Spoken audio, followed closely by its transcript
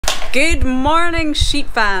Good morning, sheep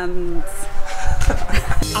fans.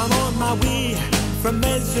 I'm on my way from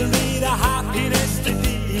misery to happiness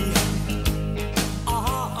today.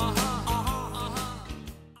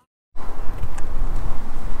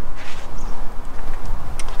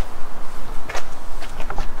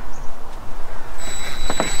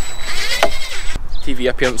 TV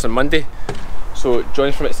appearance on Monday. So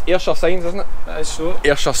joins from it's Ayrshire Signs, isn't it? That is so.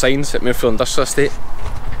 Ayrshire Signs at Muirfield Industrial Estate.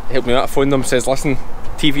 He helped me out, phoned them, says listen,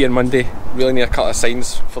 TV on Monday, really need a couple of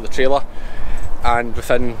signs for the trailer. And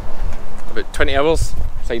within about 20 hours,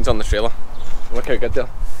 signs on the trailer. Look how good they are.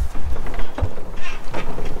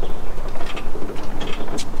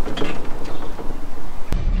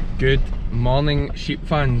 Good morning, sheep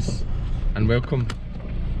fans, and welcome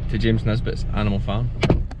to James Nisbet's Animal Farm.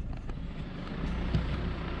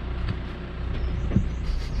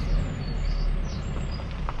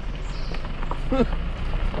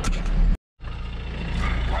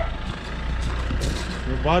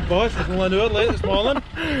 Bad boss, it's only an hour late this morning.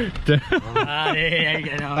 Hey, how you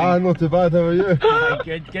getting on? Not too bad, how are you?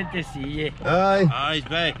 Good to see you. Aye. He's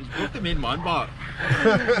back. He's both the main man back.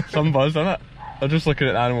 Some buzz, isn't it? I'm just looking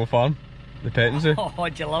at the Animal Farm, the petting zoo. Oh,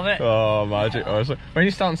 do you love it? Oh, magic, honestly. When are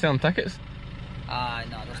you starting selling tickets? No,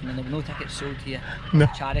 there's no tickets sold here. No.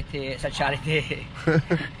 Charity, it's a charity.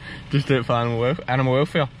 Just do it for animal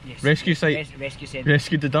welfare? Yes. Rescue site? Rescue centre.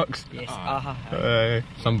 Rescued the ducks? Yes,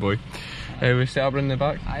 Some boy. We set up in the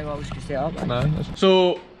back? I always can set up. Nah.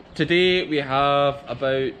 So today we have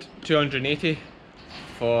about 280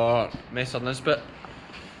 for Messer Nisbet.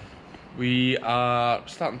 We are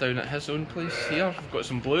starting down at his own place here. We've got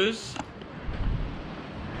some blues,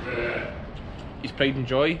 his pride and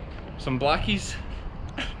joy, some blackies,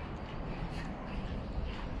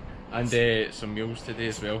 and some mules today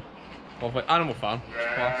as well. Lovely. Animal Farm,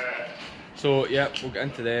 class. So yeah, we'll get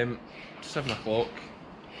into them. 7 o'clock.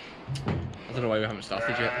 I don't know why we haven't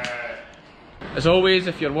started yet. As always,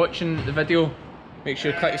 if you're watching the video, make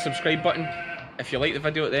sure you click the subscribe button. If you like the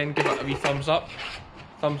video then give it a wee thumbs up.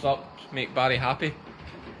 Thumbs up make Barry happy.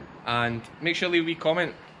 And make sure you leave a wee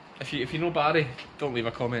comment. If you know Barry, don't leave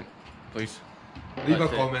a comment, please. Leave a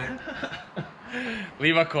comment.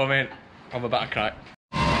 Leave a comment, have a bit of crack.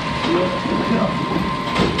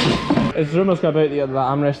 There's rumours about that you're the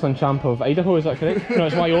arm wrestling champ of Idaho, is that correct? No,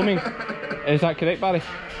 it's Wyoming. Is that correct, Barry?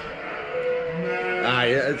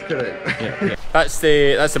 Aye, yeah, it's correct. Yeah. That's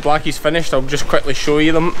the blackies finished. I'll just quickly show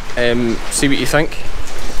you them, see what you think.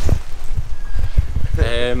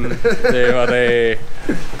 They were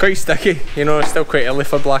quite sticky, you know, still quite early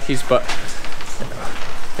for blackies, but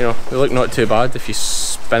you know, they look not too bad if you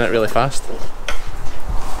spin it really fast.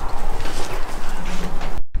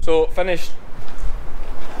 So finished,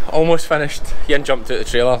 almost finished. Ian jumped out the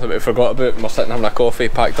trailer that we forgot about, and we're sitting having a coffee,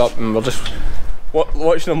 packed up, and we're just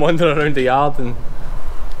watching them wander around the yard, and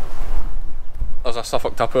there's a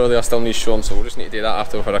Suffolk Tupperware there still needs showing, so we'll just need to do that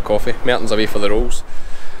after we've had a coffee. Merton's away for the rolls.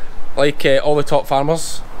 Like all the top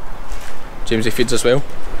farmers, Jamesy feeds as well.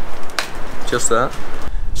 Cheers to that.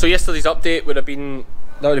 So yesterday's update would have been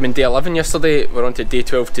day 11 yesterday. We're on to day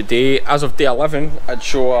 12 today. As of day 11, I'd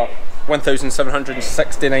show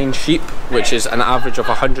 1,769 sheep, which is an average of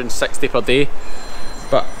 160 per day.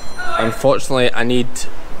 But unfortunately, I need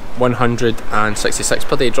 166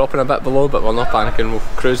 per day, dropping a bit below, but we're not panicking, we'll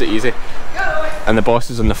cruise it easy. And the boss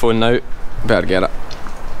is on the phone now, better get it.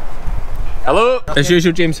 Hello! As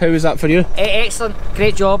usual, James, how was that for you? Excellent,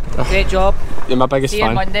 great job, great job. You're my biggest fan. See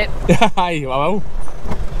you Monday. Aye, I will.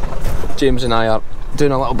 James and I are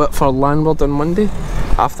doing a little bit for Landward on Monday,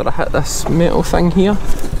 after I hit this metal thing here.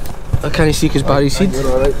 I can't see because Barry's seed. You're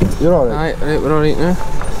alright. You're alright. Right, we're alright now.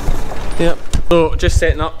 Yep. So just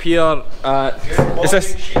setting up here. Is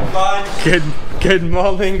this sheep fans? good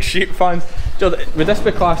morning, sheep fans? Would this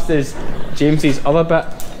be classed as James's other bit,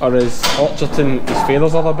 or is Orchardton his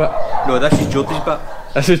father's other bit? No, this is Geordie's bit.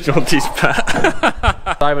 This is Geordie's bit.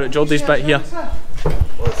 We're at Geordie's bit here.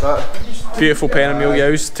 What's that? Beautiful pen and meal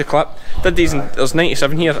yows to clip. Did these there's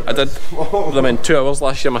 97 here. I did them in 2 hours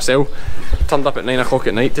last year myself. Turned up at 9 o'clock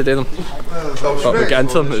at night to do them. But we'll get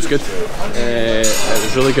into them, it was good. It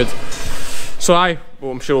was really good. So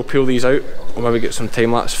well, I'm sure we'll peel these out. We'll maybe get some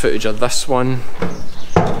time-lapse footage of this one.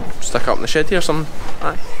 Stick up in the shed here or something.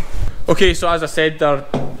 Aye. Okay, so as I said, they're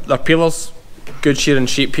peelers. Good shearing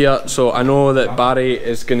sheep here. So I know that Barry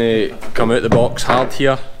is going to come out the box hard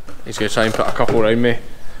here. He's going to try and put a couple around me.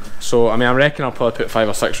 So I mean, I reckon I'll probably put 5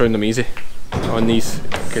 or 6 around them easy on these,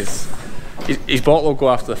 because his bottle will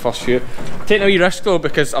go after the first few. Taking a wee risk though,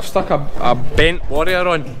 because I've stuck a bent warrior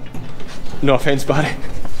on. No offence, Barry.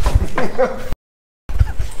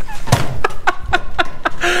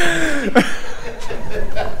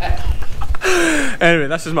 Anyway,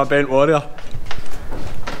 this is my bent warrior.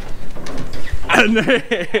 And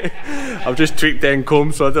I've just tweaked the end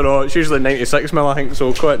comb, so I don't know, it's usually 96mm I think, so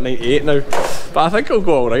we'll call it 98 now. But I think it'll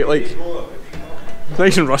go alright, like. It's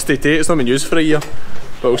nice and rusty too, it's not been used for a year.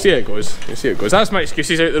 But we'll see how it goes, That's my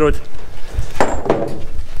excuses out the road.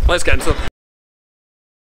 Let's get into them.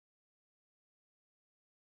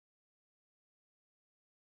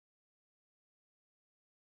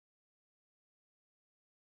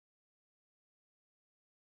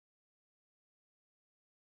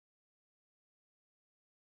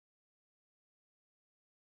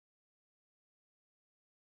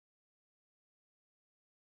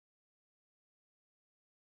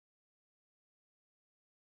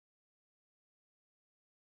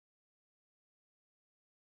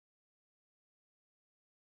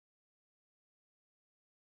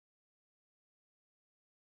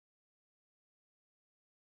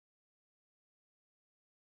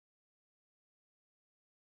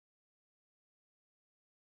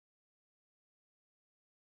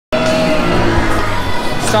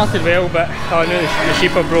 Started well, but I knew the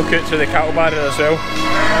sheep have broke out through the cattle barrier as well,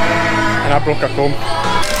 and I broke a comb.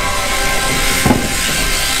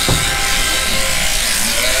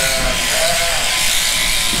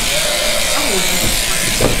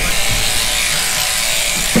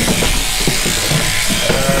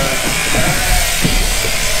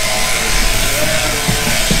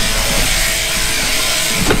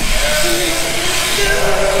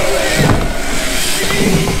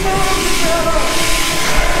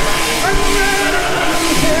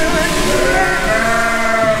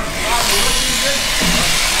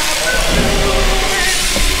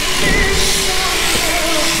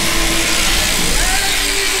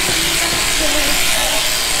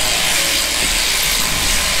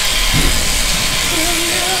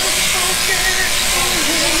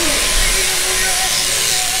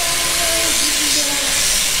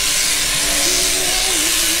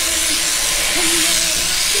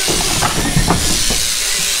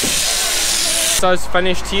 Us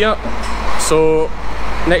finished here, so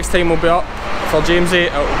next time we'll be up for Jamesy,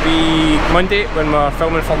 it'll be Monday when we're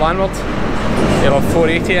filming for Landward. He'll have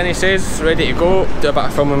 480 and he says, ready to go, do a bit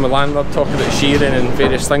of filming with Landward, talk about shearing and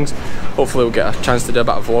various things. Hopefully we'll get a chance to do a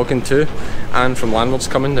bit of vlogging too, and from Landward's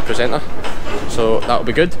coming, the presenter, so that'll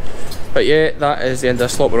be good. But yeah, that is the end of the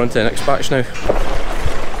slot, we're on to the next batch now.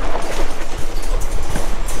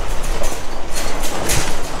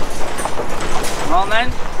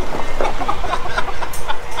 Morning.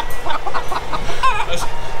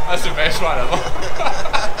 That's the best one ever.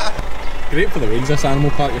 Great for the rains, this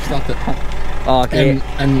animal park you've started. Oh, great.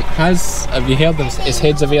 And have you heard of his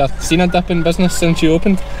heads of air seen a dip in business since you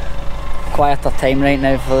opened? Quieter time right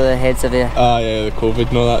now for the heads of air. Ah yeah, the COVID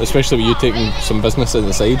and all that, especially with you taking some business on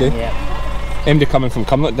the side, eh? Yeah. MD coming from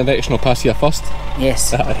Cumnock direction will pass you first.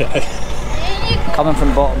 Yes. Coming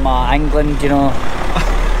from bottom of England, you know.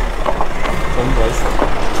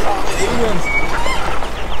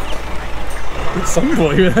 Some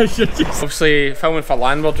boy. Obviously filming for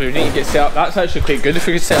Landward, we need to get set up. That's actually quite good if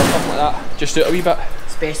we could set up something like that, just out a wee bit.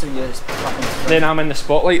 Especially when you're fucking... Then I'm in the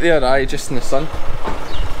spotlight there, aye, just in the sun.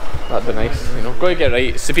 That'd be nice, you know. Got to get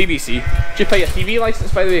right, it's the BBC. Do you pay your TV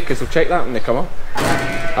licence by the way, because they'll check that when they come up.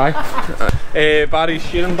 Aye. Barry's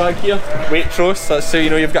shearing bag here, Waitrose, that's so you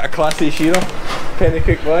know you've got a classy shearer. Penny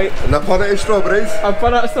cooked white. And a punnet of strawberries. A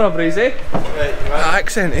punnet of strawberries, eh? Right,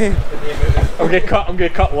 accent, eh? I'm gonna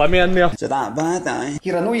cut Lemmy in there. Is it that bad, aye?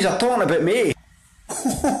 Here, I know you're talking about me.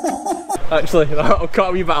 Actually, I'll cut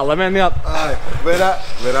a wee bit of Lemmy in there. Aye, when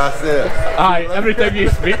I say it. Aye, every time you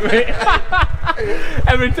speak, mate.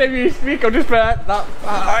 Every time you speak, I'll just put that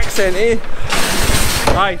accent, eh?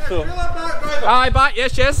 Aye, so. Aye, back,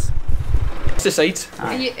 yes. It's the side.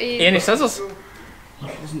 Are you any scissors?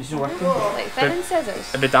 like thin scissors?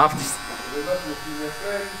 It'd be daft.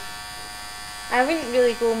 I wouldn't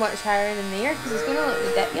really go much higher than there because it's going to look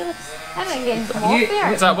ridiculous. I don't get them off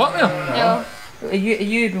there. Is that what there? No. Have you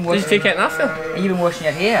been Did washing... you take it in after? Have you been washing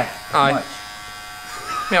your hair? Aye. Much?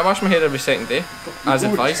 Mate, I wash my hair every second day, as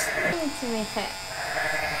advised. I need to make it.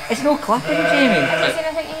 It's no clipping, Jamie. I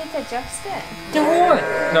think you need to adjust it. Do what?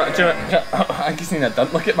 No, do you know, I just need a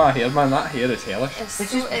dump. Look at my hair, man. That hair is hellish. It's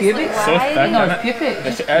just like pubic. So wide. thick, No, innit? it's pubic.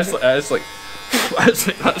 It is like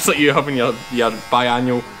that's like you having your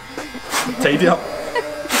biannual tidy up.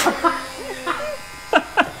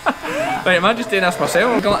 Right, am I just doing this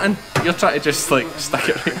myself? I'm glutton. You're trying to just like stick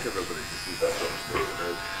it right.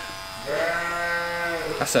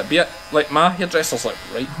 That's it, be it. Like my hairdresser's like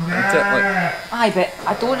right into it, like. Aye, but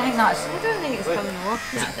I don't think that's... I don't think it's coming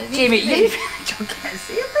off. Jamie, you really don't get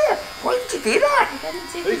it there. Why did you do that?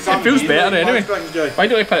 It feels better anyway. Why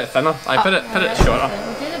don't I put it thinner? I put it shorter.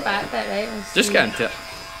 We'll do the back bit, right? We'll Just see. get into it.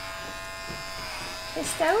 It's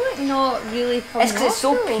still like not really coming It's 'cause it's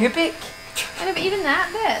so off, though. pubic. I know, but even that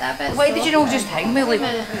bit. Why did you not just hang me like?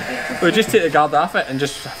 We'll just take the guard off it and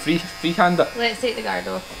just freehand it. Let's take the guard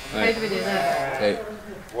off. Right. How do we do that? Right.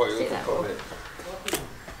 What are you Take looking that for, off. mate?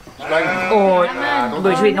 Oh, man.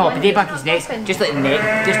 wait, no, but back his neck. Just like the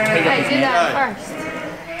neck, just tie up Right, his do neck. that first.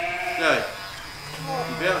 Yeah.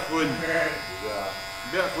 You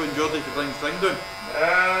better phone Jordy to bring string down.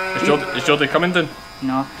 Is Jordy coming down?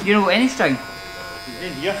 No, you know any string?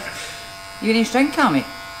 In here. You any string, Cammy?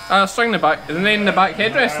 String in the back. Isn't it in the back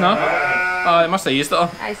headrest, no? They must have used it.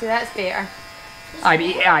 I see, that's better.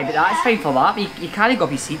 Aye, but that's fine for that. But you can't go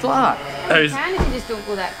up his seat like that. You can if you just don't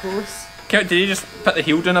go that close. Did you just put the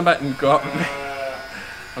heel down a bit and go up?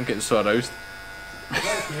 I'm getting so aroused.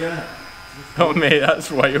 Oh mate, that's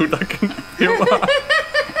wild. I can feel that.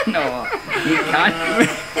 No, you can't.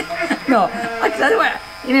 No, I tell you what.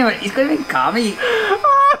 You know what? He's going to be Cammy.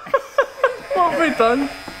 What have we done?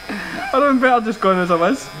 I don't better just going as I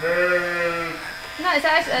was. No, it's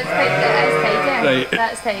actually, that's tighter. Right.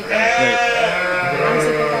 That's tighter. Right. I'm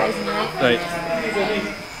supervising, right? Right.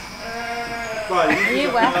 Are you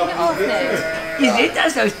whacking it off now? He's right,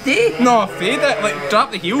 that's how it's day. No, fade it. Like drop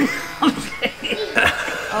the heel.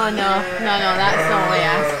 Oh no, that's not what I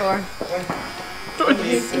asked for.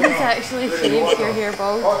 He's actually shaved your hair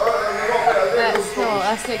bald. That's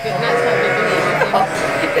not good. That's not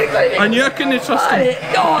good behaviour. I knew I couldn't trust him.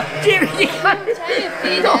 No, Jamie, you can't. I'm trying to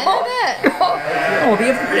fade it in a bit. No, we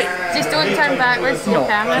have to. Just don't turn backwards to the No,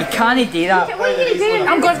 camera. you can't do that. What are you doing?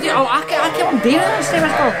 I'm going to do. Oh, I keep on doing it this time,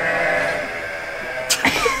 Mister.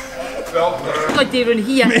 Like David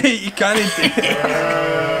here. Mate, you can't do it.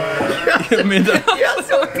 You made it. You're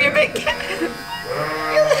so pubic.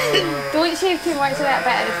 Don't shave too much of that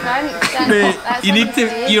bit at the front. Mate, That's you on need the to.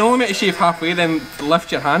 stage. You're only meant to shave halfway, then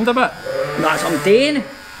lift your hand a bit. That's what I'm doing.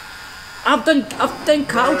 I've done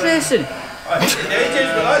cattle dressing. That's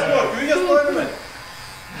more you just learned a minute.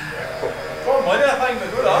 Come on, money, I think, but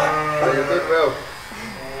do that. You did well.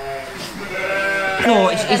 No,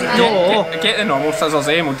 it's no. Get the normal scissors,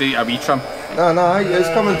 and we'll do a wee trim. No, it's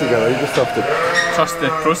coming together. You just have to. Trust the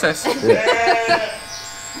process.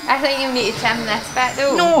 I think you need to trim this bit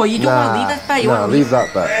though. No, you don't want to leave this bit. You Nah, want to leave that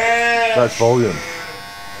bit. That's volume.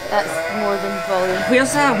 That's more than volume.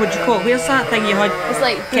 Where's that? What do you call it? Where's that thing you had? It's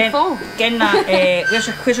like before. Getting that.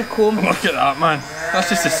 Where's your comb? Look at that, man. That's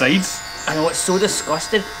just the sides. I know, it's so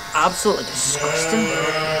disgusting. Absolutely disgusting.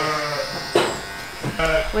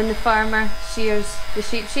 When the farmer shears the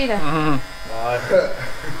sheep shearer.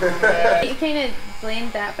 You kind of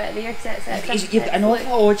blend that bit there because You've got an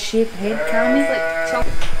awful odd shaped head, Cammy. It's like chunk.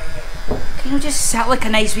 Can you just sit like a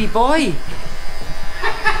nice wee boy?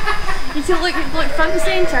 You can look front and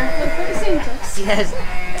centre. Look front and centre. Yes.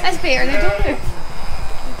 That's better now, don't you?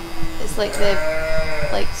 It's like the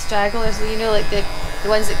stragglers, you know, like the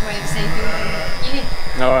ones that come out of the centre.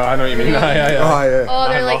 No, I know what you mean. Oh, yeah. Oh,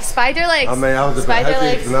 they're like spider legs. I mean, I was a bit Spider heavy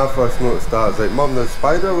legs. when I first noticed that. I was like, Mum, there's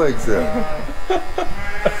spider legs there.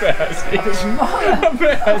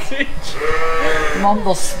 Mum,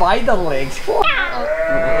 there's spider legs.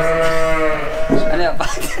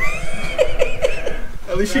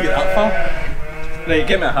 At least you get that far. Right,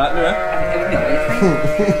 get me a hat now,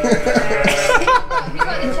 Have you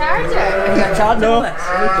got the charger? Have you got a charger for this?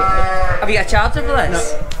 Have you got a charger for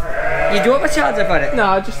this? No. You don't have a charger for it? No,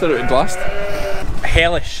 I just thought it would last.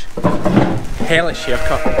 Hellish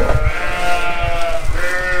haircut.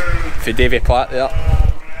 For Davy Platt there.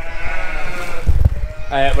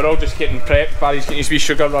 We're all just getting prepped. Barry's getting his wee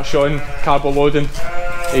sugar rush on, carbo loading.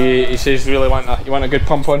 He says really want a good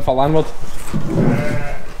pump on for Landward.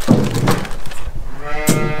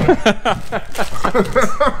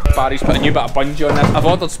 Barry's put a new bit of bungee on it. I've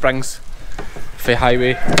ordered springs for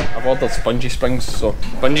highway. I've ordered spongy springs, so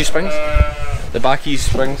bungee springs, the backies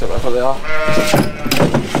springs or whatever they are.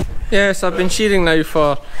 Yes, I've been shearing now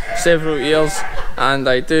for several years, and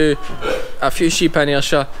I do a few sheep in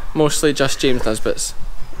Ayrshire, mostly just James Nisbet's.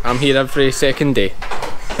 I'm here every second day.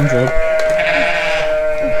 Good job.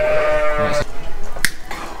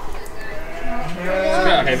 It's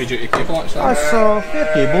quite a heavy duty cable actually. That's a fair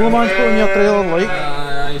cable the man's put on your trailer, like.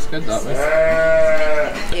 It's good that way.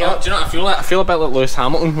 Oh, do you know what I feel like? I feel a bit like Lewis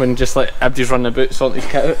Hamilton when just like everybody's running about sorting his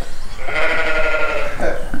kit out.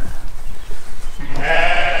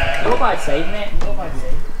 Go by side, mate. Go by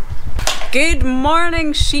side. Good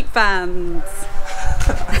morning, sheep fans.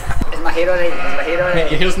 Is my hair alright? Is my hair alright?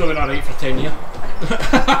 Your hair's not been alright for 10 years.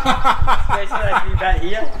 There's a wee bit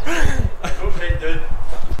here. Okay, dude.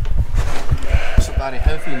 Barry,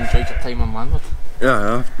 how have you enjoyed your time on Landward?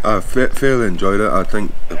 Yeah, I fairly enjoyed it. I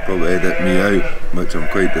think they probably edited me out, which I'm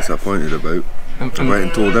quite disappointed about. I went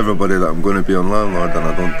and told everybody that I'm going to be on Landlord, and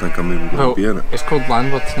I don't think I'm even going to be in it. It's called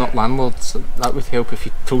Landward, not Landlord, so that would help if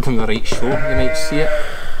you told them the right show, you might see it.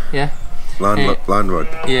 Yeah? Landward.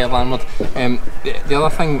 Yeah, Landward. The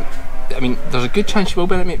other thing, I mean, there's a good chance you will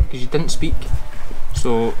be in it, mate, because you didn't speak.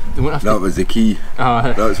 So they won't have That was the key.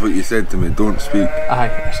 That's what you said to me, don't speak.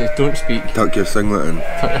 Aye, I said don't speak. Tuck your singlet in.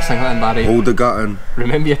 Tuck your singlet in, Barry. Hold the gut in.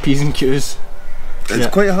 Remember your P's and Q's. It's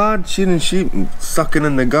quite hard shearing sheep and sucking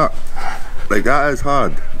in the gut. Like, that is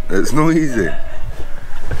hard. It's no easy.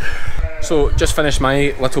 So just finished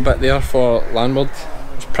my little bit there for Landward.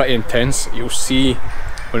 It's pretty intense. You'll see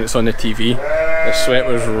when it's on the TV. The sweat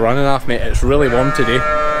was running off me. It's really warm today,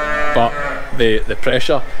 but the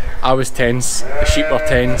pressure, I was tense, the sheep were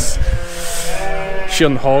tense.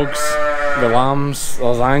 Shearing hogs, the lambs,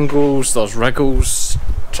 there's angles, there's wriggles,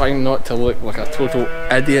 trying not to look like a total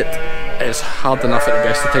idiot. It's hard enough at the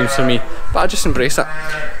best of times for me, but I just embrace it.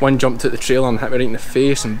 One jumped at the trailer and hit me right in the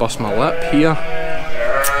face and bust my lip here.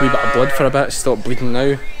 Wee bit of blood for a bit, it's stopped bleeding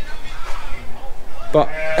now. But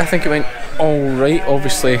I think it went alright.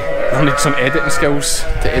 Obviously I need some editing skills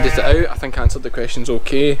to edit it out. I think I answered the questions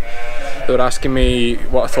okay. They were asking me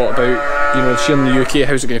what I thought about, you know, shearing in the UK,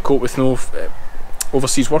 how's it going to cope with no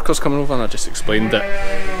overseas workers coming over, and I just explained that,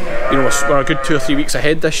 you know, we're a good 2 or 3 weeks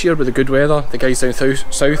ahead this year with the good weather. The guys down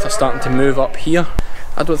south are starting to move up here.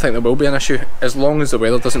 I don't think there will be an issue as long as the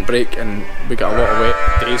weather doesn't break and we get a lot of wet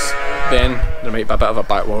days. Then there might be a bit of a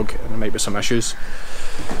backlog and there might be some issues.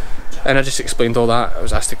 And I just explained all that. I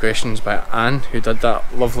was asked the questions by Anne, who did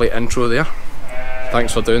that lovely intro there.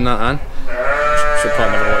 Thanks for doing that, Anne. She'll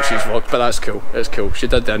probably never watch these vlogs, but that's cool. It's cool. She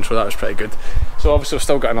did the intro, that was pretty good. So obviously we've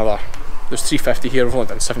still got another, there's 350 here, we've only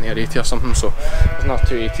done 70 or 80 or something, so there's another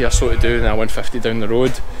 280 or so to do, and then 150 down the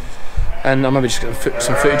road. And I'm maybe just going to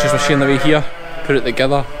some footage of shearing the way here, put it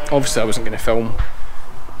together. Obviously I wasn't going to film,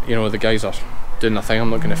 you know, the guys are doing their thing. I'm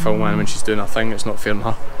not going to film Anne when she's doing her thing, it's not fair on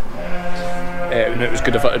her. And it was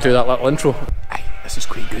good of her to do that little intro. Aye, this is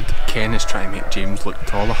quite good. Ken is trying to make James look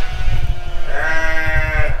taller.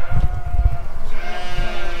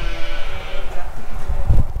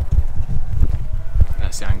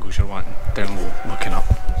 That's the angles you're wanting. Down low, looking up.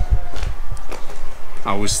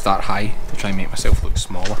 I always start high to try and make myself look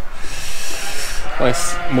smaller.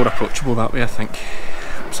 Less, more approachable that way, I think.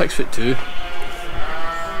 I'm 6'2"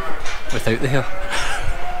 without the hair.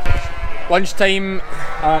 Lunchtime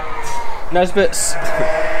at Nisbet's.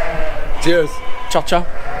 Cheers. Cha-cha.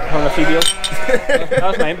 Having a few beers.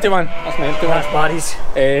 That's my empty one. That's my empty one. That's Barry's.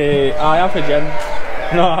 I've had gin.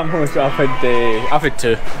 No, I've had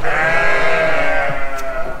 2.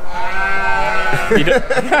 You don't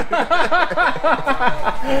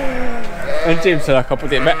and James had a couple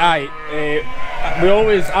of days. But we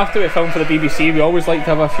always, after we film for the BBC, we always like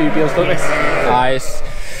to have a few beers, don't we?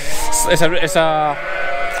 It's a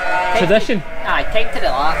tradition. Aye, time to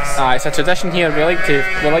relax. It's a tradition here. We like to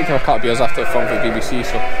have a couple of beers after we film for the BBC.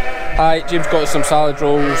 So, James got some salad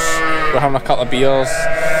rolls. We're having a couple of beers,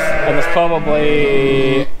 and there's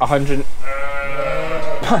probably 100.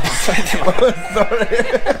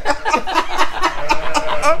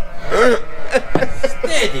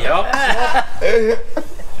 Steady up.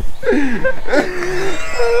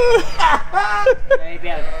 Maybe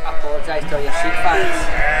I apologise to all your sheep fans.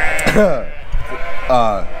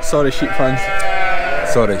 Sorry, sheep fans.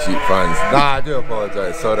 Sorry, sheep fans. Nah, I do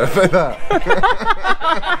apologise. Sorry about that.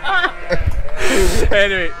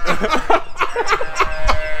 Anyway.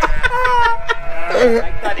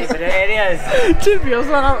 Two beers,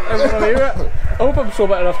 I hope I'm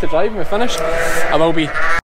sober enough to drive when we finish. I will be.